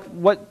think of like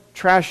what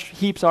trash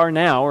heaps are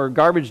now, or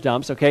garbage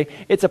dumps, okay,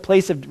 it's a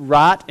place of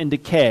rot and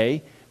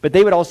decay, but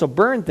they would also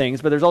burn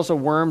things, but there's also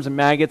worms and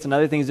maggots and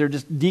other things that are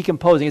just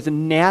decomposing. It's a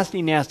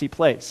nasty, nasty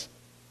place,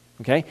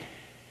 okay?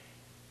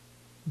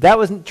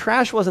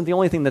 Trash wasn't the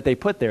only thing that they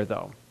put there,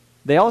 though.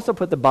 They also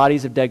put the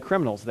bodies of dead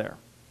criminals there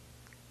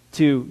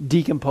to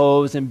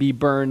decompose and be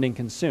burned and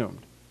consumed,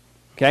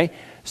 okay?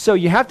 So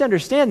you have to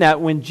understand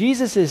that when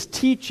Jesus is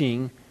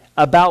teaching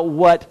about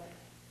what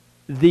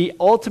the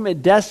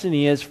ultimate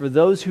destiny is for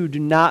those who do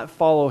not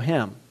follow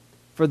him,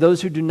 for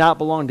those who do not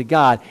belong to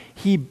God,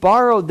 he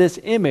borrowed this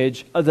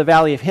image of the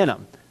Valley of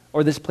Hinnom,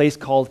 or this place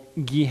called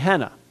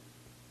Gehenna.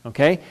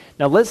 Okay?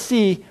 Now let's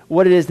see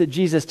what it is that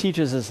Jesus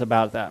teaches us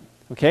about that.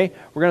 Okay?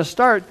 We're going to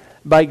start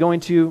by going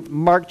to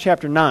Mark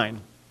chapter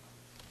 9.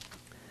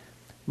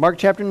 Mark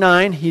chapter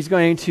 9, he's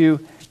going to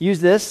use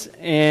this,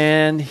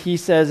 and he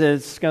says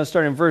it's going to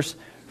start in verse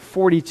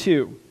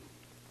 42.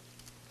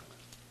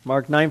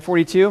 Mark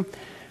 9:42.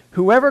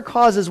 Whoever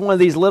causes one of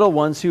these little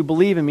ones who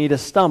believe in me to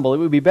stumble, it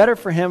would be better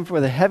for him for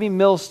the heavy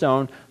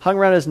millstone hung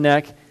around his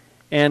neck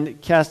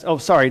and cast... Oh,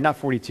 sorry, not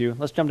 42.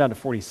 Let's jump down to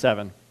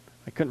 47.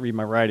 I couldn't read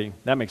my writing.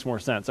 That makes more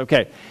sense.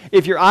 Okay.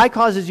 If your eye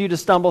causes you to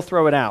stumble,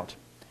 throw it out.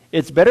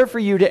 It's better for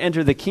you to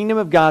enter the kingdom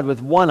of God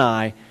with one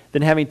eye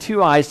than having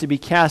two eyes to be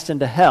cast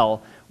into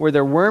hell, where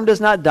their worm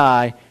does not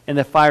die and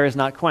the fire is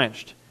not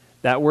quenched.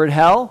 That word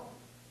hell,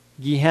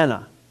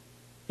 Gehenna.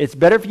 It's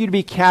better for you to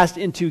be cast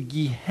into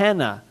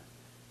Gehenna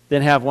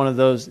than have one of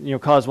those,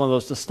 cause one of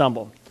those to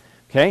stumble.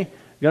 Okay?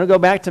 We're going to go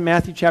back to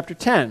Matthew chapter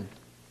 10.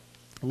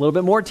 A little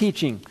bit more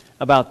teaching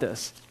about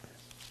this.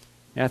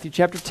 Matthew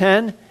chapter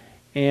 10,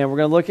 and we're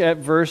going to look at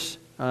verse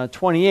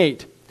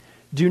 28.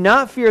 Do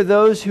not fear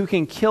those who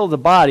can kill the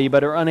body,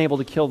 but are unable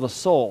to kill the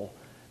soul,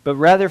 but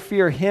rather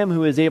fear him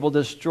who is able to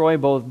destroy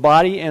both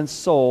body and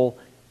soul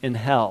in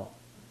hell,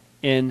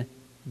 in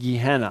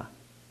Gehenna.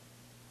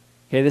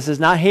 Okay, this is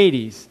not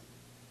Hades.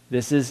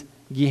 This is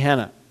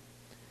Gehenna.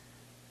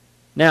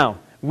 Now,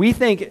 we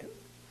think,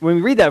 when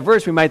we read that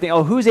verse, we might think,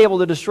 oh, who's able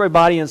to destroy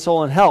body and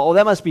soul in hell? Oh,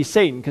 that must be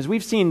Satan, because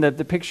we've seen the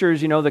pictures,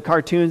 the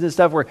cartoons and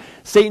stuff where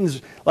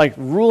Satan's like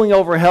ruling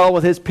over hell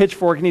with his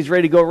pitchfork and he's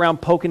ready to go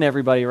around poking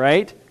everybody,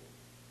 right?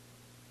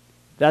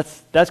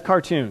 That's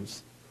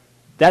cartoons.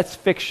 That's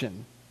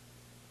fiction.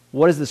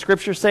 What does the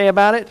Scripture say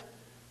about it?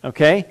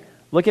 Okay,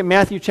 look at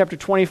Matthew chapter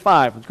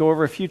 25. Let's go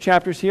over a few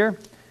chapters here.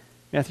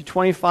 Matthew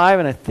 25,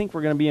 and I think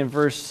we're going to be in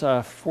verse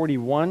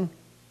 41.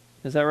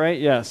 Is that right?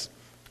 Yes.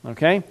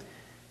 Okay.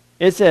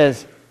 It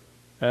says,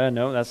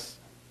 no, that's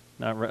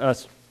not right.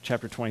 That's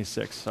chapter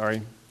 26,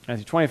 sorry.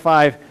 Matthew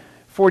 25,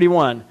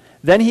 41.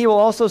 Then he will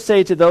also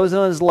say to those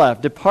on his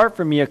left, depart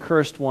from me,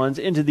 accursed ones,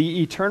 into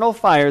the eternal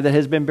fire that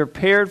has been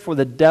prepared for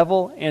the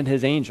devil and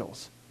his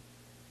angels.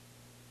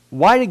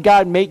 Why did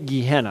God make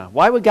Gehenna?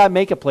 Why would God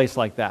make a place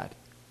like that?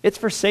 It's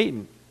for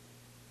Satan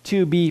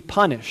to be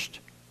punished.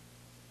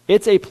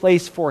 It's a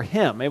place for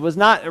him. It was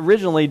not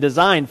originally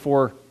designed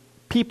for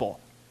people.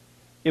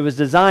 It was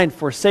designed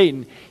for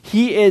Satan.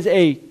 He is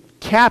a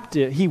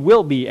captive. He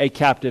will be a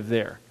captive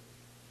there.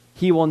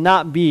 He will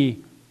not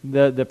be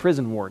the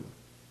prison warden.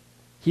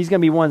 He's going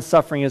to be one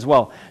suffering as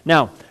well.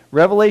 Now,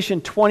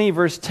 Revelation 20,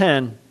 verse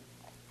 10,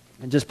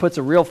 it just puts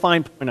a real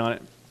fine point on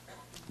it.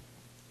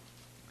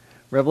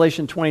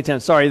 Revelation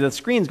 20:10. Sorry, the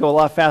screens go a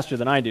lot faster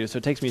than I do, so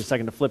it takes me a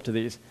second to flip to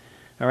these.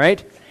 All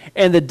right?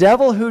 And the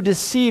devil who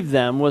deceived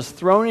them was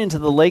thrown into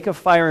the lake of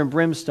fire and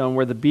brimstone,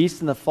 where the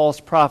beast and the false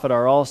prophet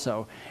are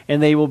also,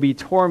 and they will be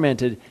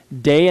tormented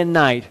day and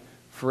night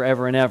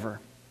forever and ever.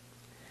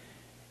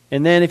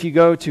 And then if you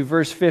go to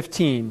verse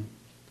 15,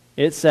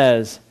 it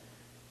says,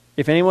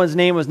 if anyone's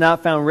name was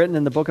not found written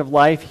in the book of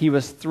life, he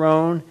was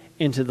thrown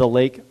into the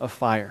lake of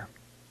fire.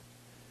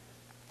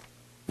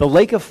 The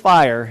lake of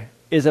fire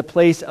is a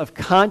place of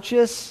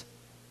conscious,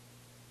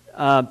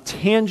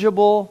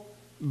 tangible,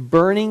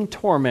 burning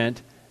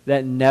torment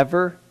that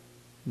never,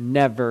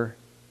 never,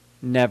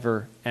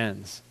 never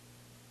ends.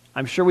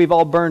 I'm sure we've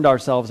all burned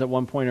ourselves at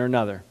one point or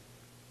another.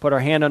 Put our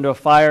hand under a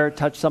fire,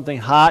 touch something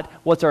hot.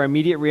 What's our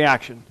immediate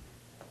reaction?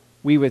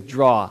 We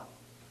withdraw.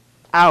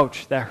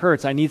 Ouch, that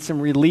hurts. I need some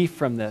relief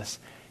from this.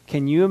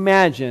 Can you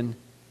imagine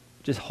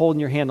just holding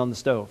your hand on the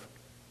stove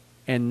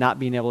and not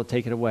being able to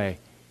take it away?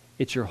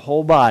 It's your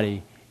whole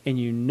body, and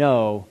you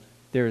know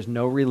there is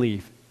no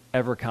relief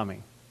ever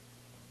coming.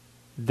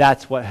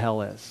 That's what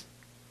hell is.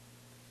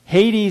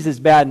 Hades is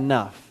bad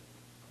enough.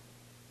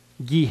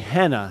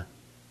 Gehenna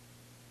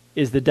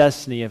is the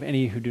destiny of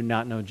any who do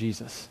not know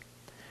Jesus.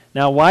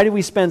 Now, why do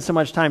we spend so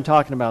much time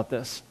talking about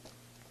this?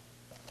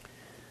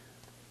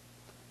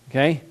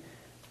 Okay?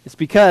 It's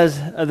because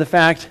of the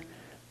fact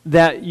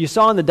that you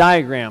saw in the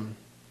diagram,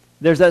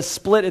 there's that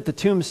split at the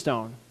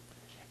tombstone,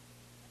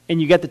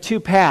 and you get the two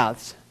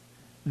paths.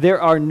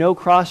 There are no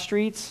cross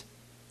streets,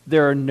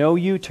 there are no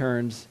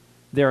U-turns,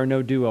 there are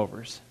no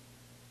do-overs.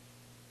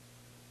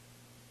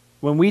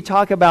 When we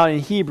talk about in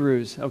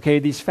Hebrews, okay,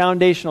 these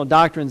foundational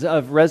doctrines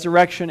of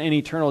resurrection and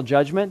eternal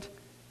judgment,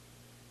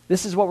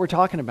 this is what we're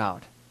talking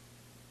about.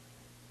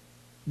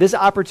 This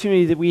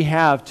opportunity that we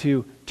have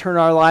to turn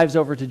our lives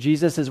over to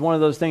Jesus is one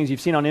of those things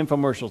you've seen on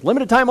infomercials.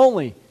 Limited time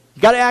only.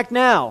 You got to act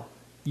now.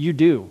 You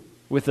do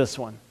with this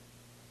one.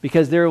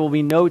 Because there will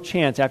be no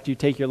chance after you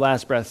take your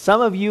last breath.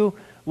 Some of you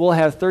will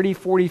have 30,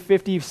 40,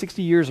 50,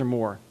 60 years or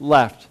more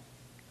left.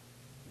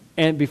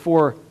 And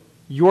before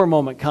your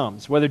moment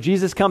comes, whether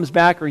Jesus comes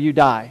back or you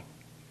die.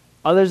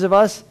 Others of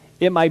us,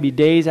 it might be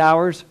days,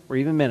 hours, or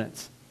even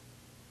minutes.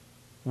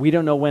 We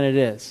don't know when it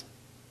is.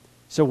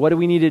 So what do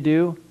we need to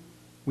do?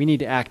 We need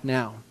to act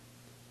now.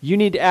 You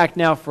need to act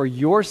now for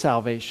your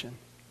salvation.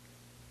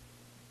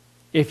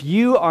 If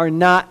you are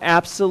not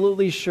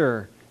absolutely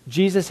sure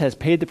Jesus has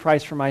paid the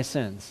price for my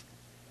sins,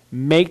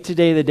 make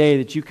today the day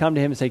that you come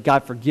to him and say,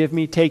 God, forgive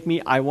me, take me,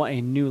 I want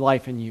a new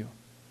life in you.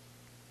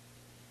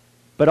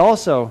 But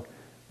also,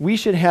 we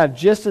should have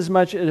just as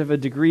much of a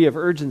degree of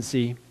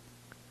urgency,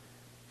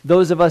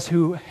 those of us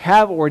who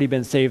have already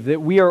been saved,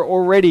 that we are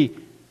already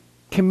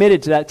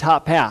committed to that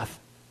top path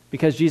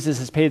because Jesus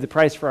has paid the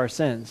price for our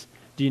sins.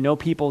 Do you know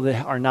people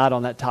that are not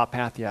on that top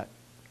path yet?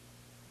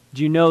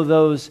 Do you know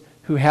those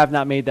who have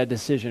not made that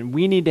decision?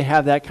 We need to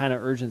have that kind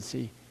of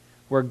urgency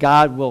where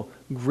God will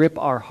grip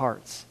our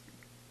hearts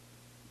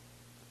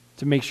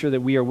to make sure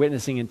that we are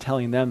witnessing and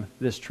telling them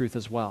this truth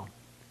as well.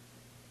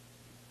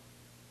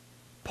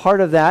 Part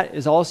of that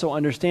is also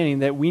understanding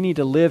that we need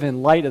to live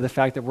in light of the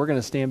fact that we're going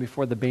to stand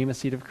before the bema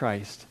seat of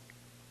Christ.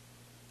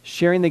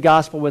 Sharing the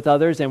gospel with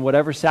others and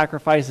whatever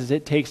sacrifices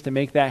it takes to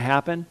make that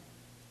happen,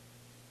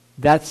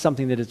 that's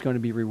something that is going to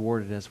be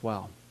rewarded as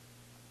well.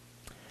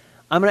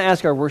 I'm going to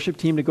ask our worship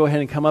team to go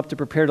ahead and come up to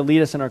prepare to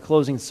lead us in our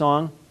closing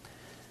song.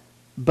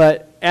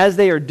 But as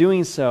they are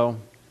doing so,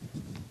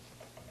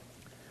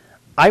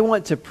 I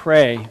want to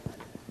pray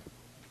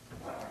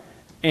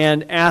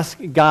and ask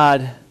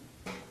God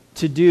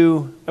to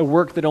do a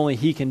work that only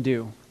he can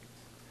do.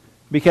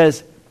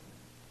 Because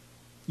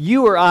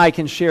you or I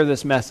can share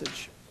this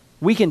message.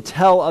 We can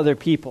tell other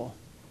people.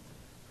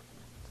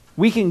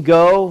 We can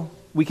go,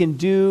 we can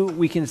do,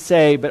 we can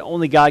say, but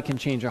only God can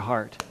change a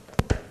heart.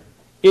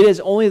 It is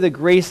only the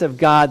grace of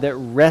God that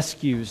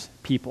rescues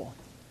people.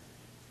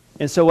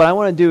 And so what I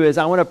want to do is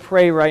I want to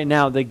pray right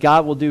now that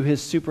God will do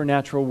his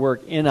supernatural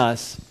work in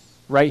us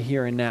right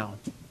here and now.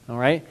 All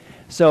right?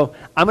 So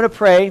I'm going to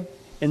pray,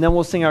 and then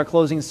we'll sing our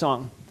closing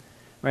song.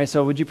 All right?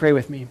 So would you pray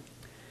with me?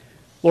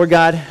 Lord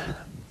God,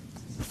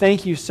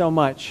 thank you so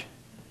much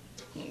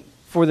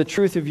for the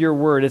truth of your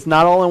word. It's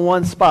not all in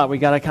one spot. We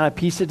got to kind of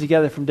piece it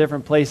together from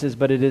different places,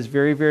 but it is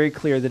very, very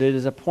clear that it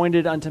is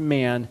appointed unto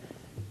man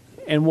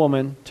and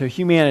woman, to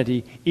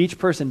humanity. Each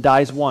person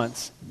dies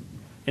once,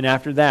 and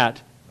after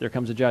that, there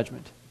comes a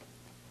judgment.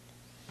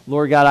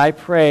 Lord God, I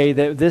pray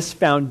that this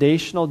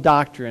foundational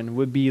doctrine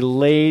would be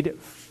laid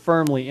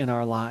firmly in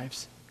our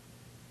lives.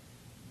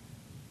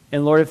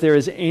 And Lord, if there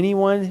is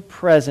anyone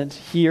present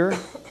here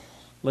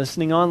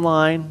listening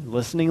online,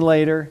 listening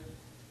later,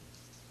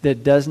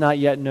 that does not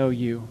yet know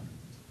you.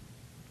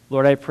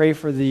 Lord, I pray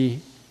for the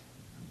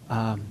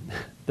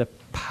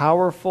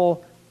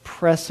powerful,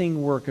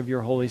 pressing work of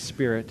your Holy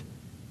Spirit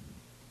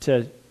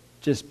to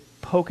just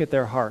poke at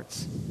their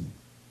hearts,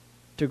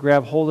 to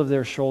grab hold of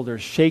their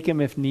shoulders, shake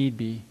them if need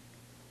be.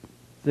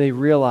 They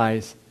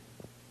realize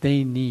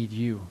they need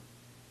you.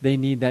 They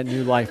need that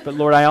new life. But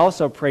Lord, I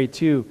also pray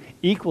too,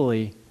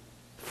 equally,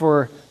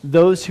 for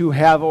those who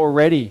have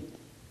already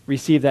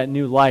received that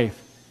new life.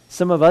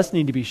 Some of us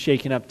need to be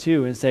shaken up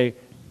too and say,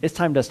 it's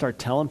time to start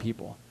telling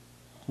people.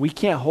 We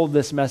can't hold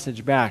this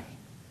message back.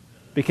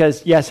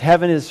 Because yes,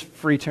 heaven is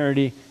for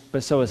eternity,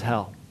 but so is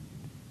hell.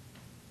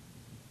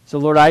 So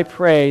Lord, I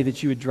pray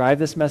that you would drive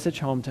this message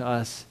home to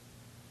us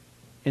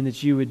and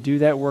that you would do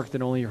that work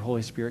that only your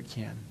Holy Spirit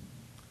can.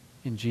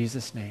 In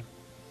Jesus' name,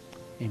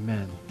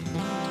 amen.